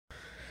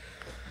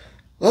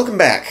Welcome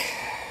back.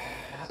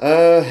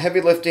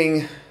 Heavy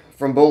lifting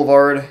from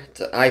Boulevard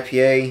to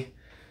IPA,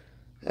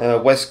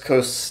 West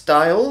Coast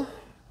style.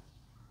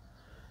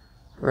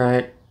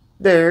 Right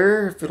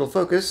there, if it'll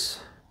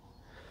focus.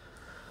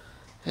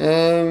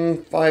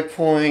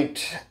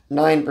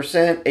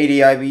 5.9%, 80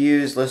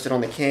 IBUs listed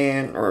on the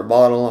can, or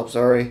bottle, I'm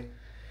sorry.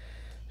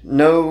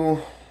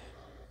 No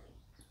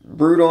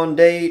brewed on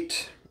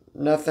date,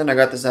 nothing. I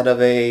got this out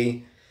of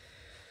a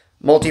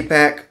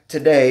multi-pack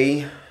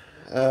today.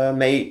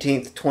 May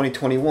 18th,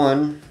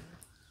 2021.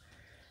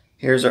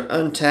 Here's our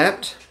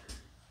Untapped.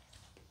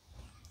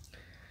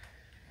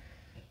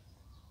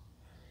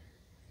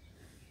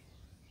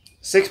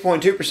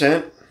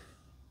 (6.2%),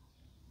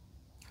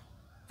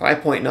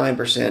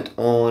 5.9%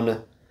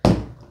 on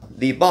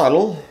the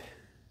bottle.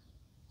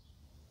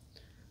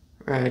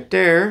 Right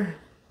there.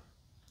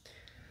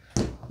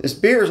 This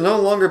beer is no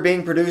longer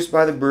being produced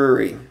by the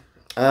brewery.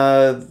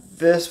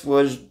 This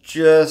was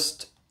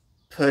just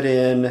put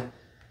in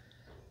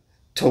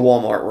to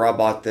Walmart where I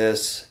bought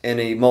this in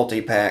a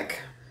multi-pack.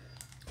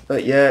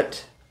 But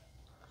yet,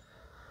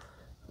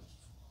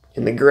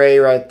 in the gray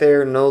right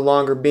there, no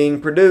longer being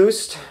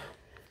produced.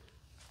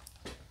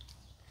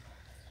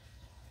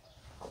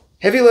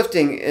 Heavy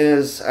Lifting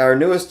is our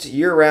newest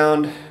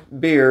year-round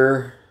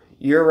beer,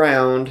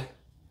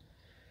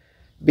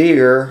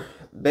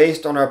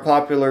 based on our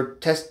popular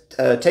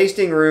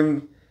tasting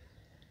room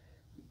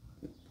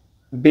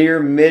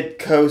beer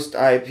Mid-Coast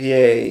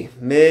IPA.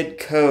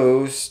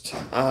 Mid-Coast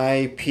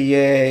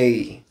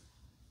IPA.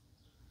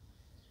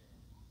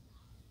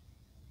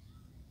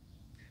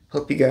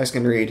 Hope you guys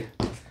can read.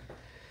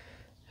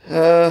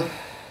 It's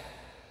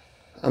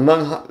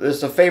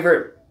a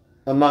favorite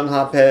among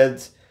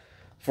hopheads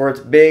for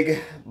its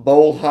big,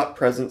 bold hop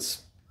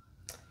presence.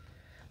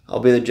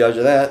 I'll be the judge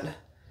of that.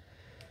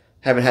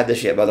 Haven't had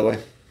this yet, by the way.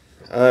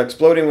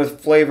 Exploding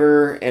with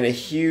flavor and a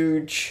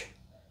huge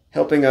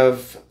helping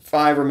of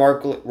 5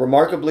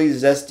 remarkably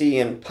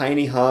zesty and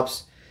piney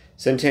hops: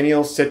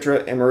 Centennial,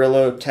 Citra,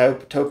 Amarillo,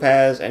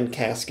 Topaz, and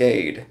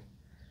Cascade.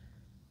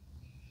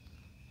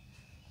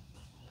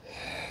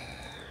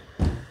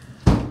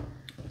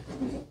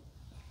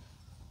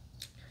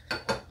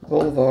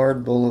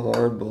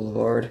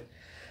 Boulevard.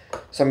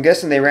 So I'm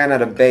guessing they ran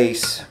out of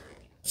base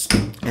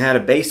and had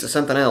a base of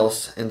something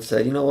else and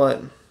said, you know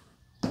what?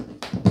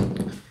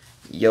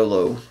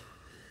 YOLO.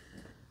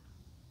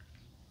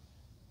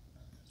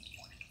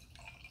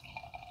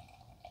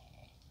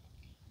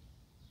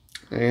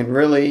 And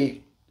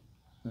really,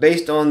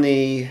 based on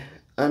the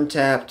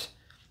Untapped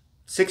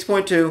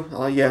 6.2,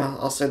 oh yeah,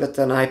 I'll say that's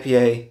an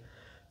IPA.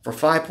 For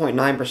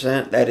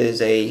 5.9%, that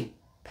is a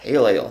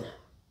pale ale.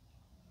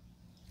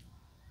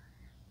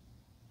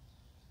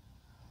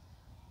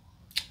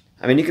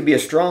 I mean, you could be a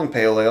strong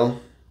pale ale.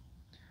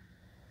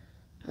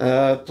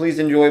 Please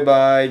enjoy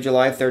by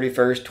July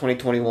 31st,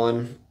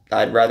 2021.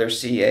 I'd rather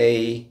see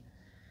a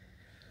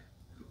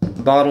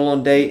bottle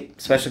on date,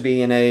 especially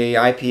being a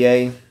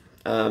IPA.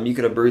 You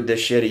could have brewed this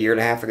shit a year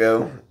and a half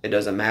ago. It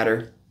doesn't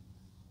matter.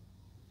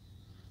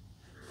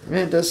 And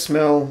it does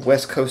smell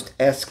West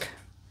Coast-esque.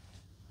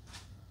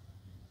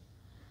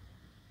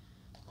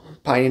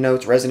 Piney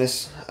notes,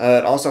 resinous.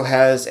 It also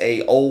has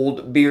a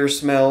old beer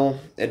smell.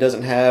 It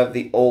doesn't have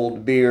the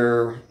old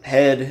beer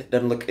head. It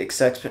doesn't look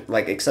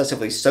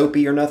excessively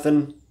soapy or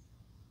nothing.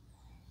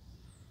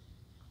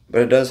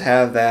 But it does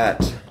have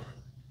that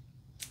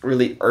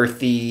really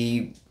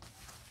earthy,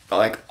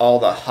 like all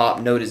the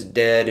hop note is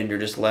dead and you're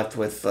just left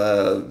with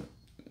the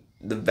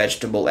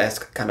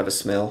vegetable-esque kind of a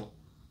smell.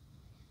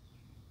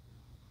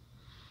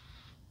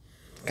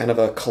 Kind of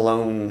a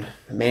cologne,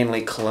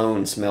 manly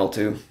cologne smell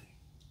too.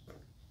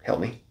 Help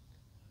me.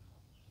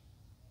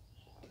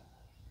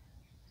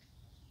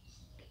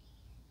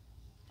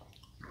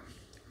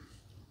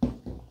 It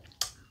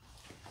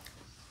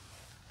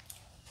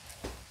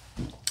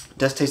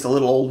does taste a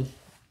little old.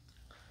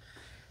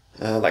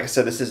 Like I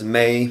said, this is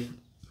May.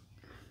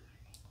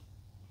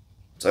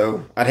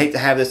 So I'd hate to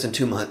have this in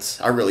 2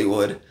 months. I really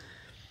would.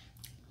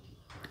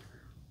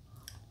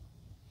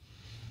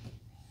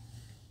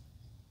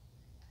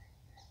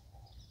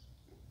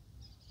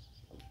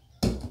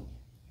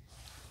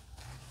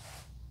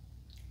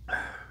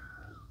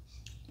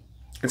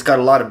 It's got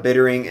a lot of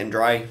bittering and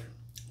dry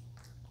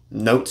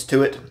notes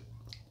to it.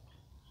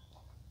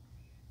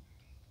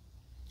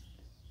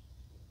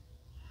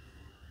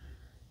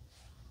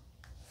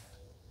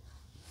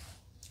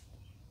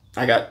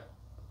 I got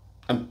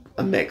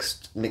a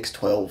mixed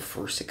 12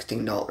 for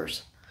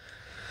 $16.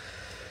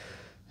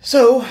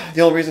 So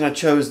the only reason I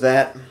chose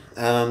that,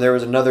 there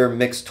was another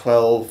mixed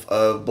 12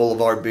 of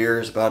Boulevard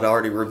beers, but I'd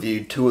already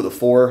reviewed 2 of the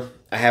 4.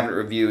 I haven't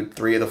reviewed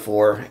 3 of the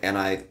 4, and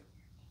I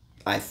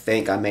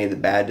think I made the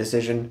bad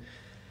decision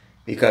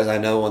because I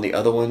know on the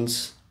other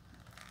ones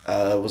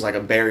it was like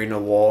a Berry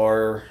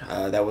Noir.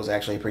 That was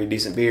actually a pretty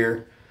decent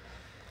beer.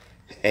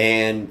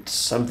 And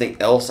something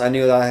else I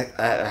knew that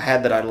I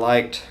had that I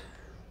liked.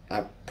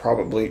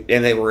 And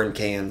they were in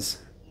cans.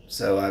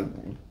 So I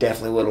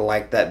definitely would have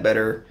liked that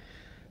better.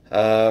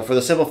 For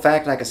the simple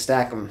fact I could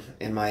stack them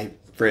in my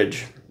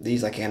fridge.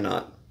 These I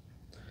cannot.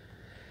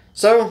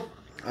 So,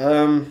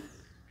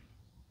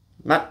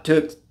 not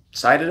too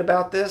excited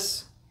about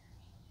this.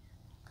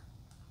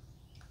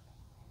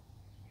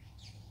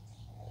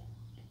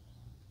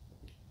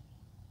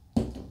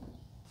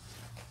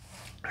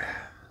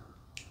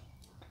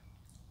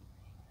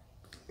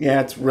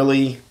 Yeah, it's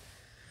really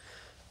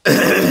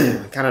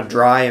kind of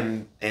dry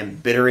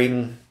and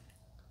bittering,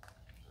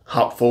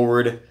 hop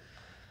forward,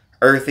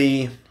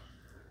 earthy.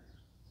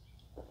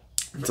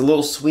 It's a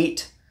little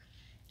sweet.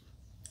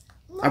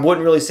 I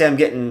wouldn't really say I'm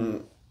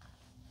getting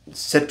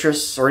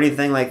citrus or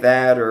anything like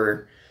that,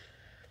 or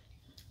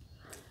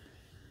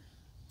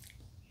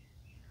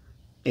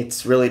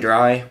it's really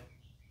dry.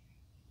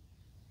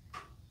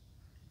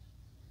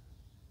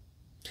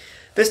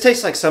 This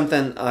tastes like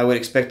something I would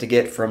expect to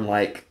get from,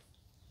 like,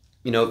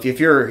 you know, if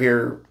you're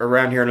here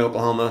around here in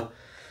Oklahoma,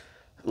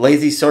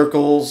 Lazy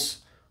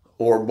Circles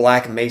or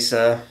Black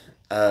Mesa,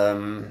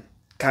 kind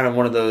of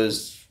one of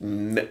those,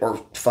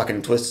 or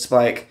fucking Twisted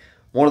Spike,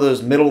 one of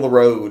those middle of the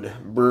road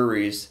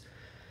breweries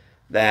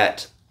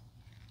that,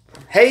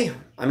 hey,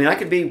 I mean, I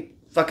could be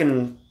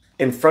fucking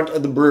in front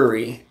of the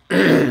brewery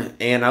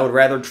and I would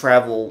rather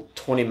travel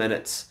 20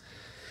 minutes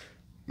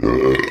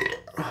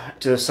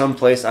to some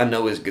place I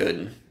know is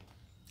good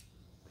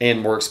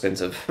and more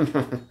expensive.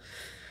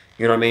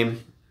 You know what I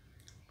mean?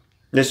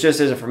 This just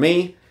isn't for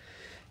me.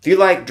 If you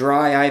like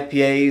dry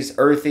IPAs,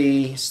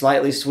 earthy,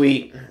 slightly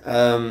sweet,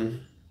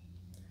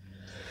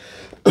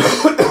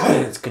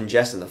 it's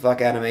congesting the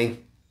fuck out of me,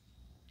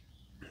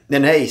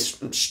 then hey,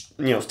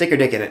 you know, stick your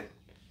dick in it.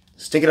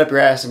 Stick it up your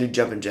ass and do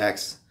jumping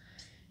jacks.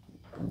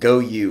 Go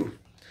you.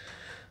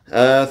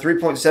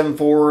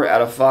 3.74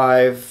 out of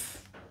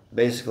 5.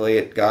 Basically,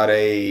 it got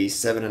a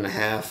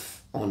 7.5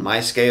 on my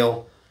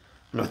scale.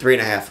 No,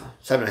 3.5.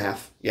 7.5.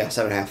 Yeah,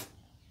 7.5.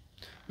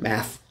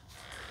 Math.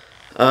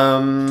 No,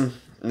 I'm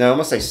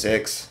gonna say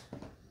 6.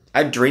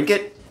 I'd drink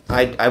it.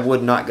 I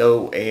would not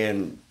go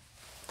and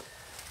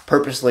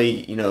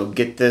purposely, you know,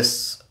 get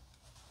this,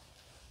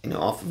 you know,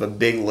 off of a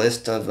big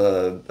list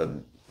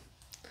of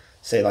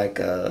say like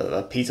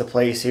a pizza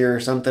place here or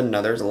something.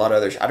 No, there's a lot of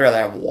others. I'd rather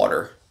have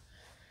water.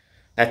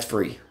 That's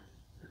free.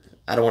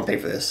 I don't want to pay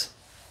for this.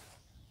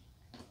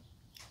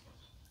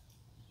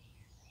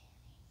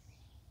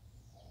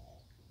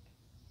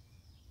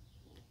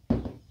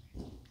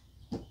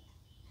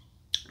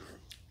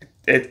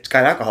 It's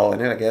got alcohol in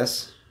it, I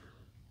guess.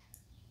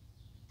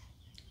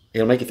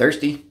 It'll make you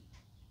thirsty.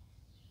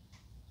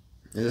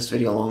 Is this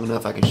video long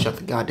enough? I can shut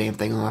the goddamn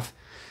thing off.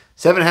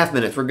 7.5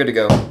 minutes. We're good to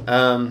go.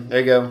 There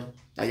you go.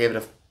 I gave it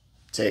a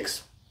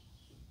 6.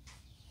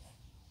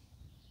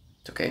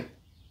 It's okay.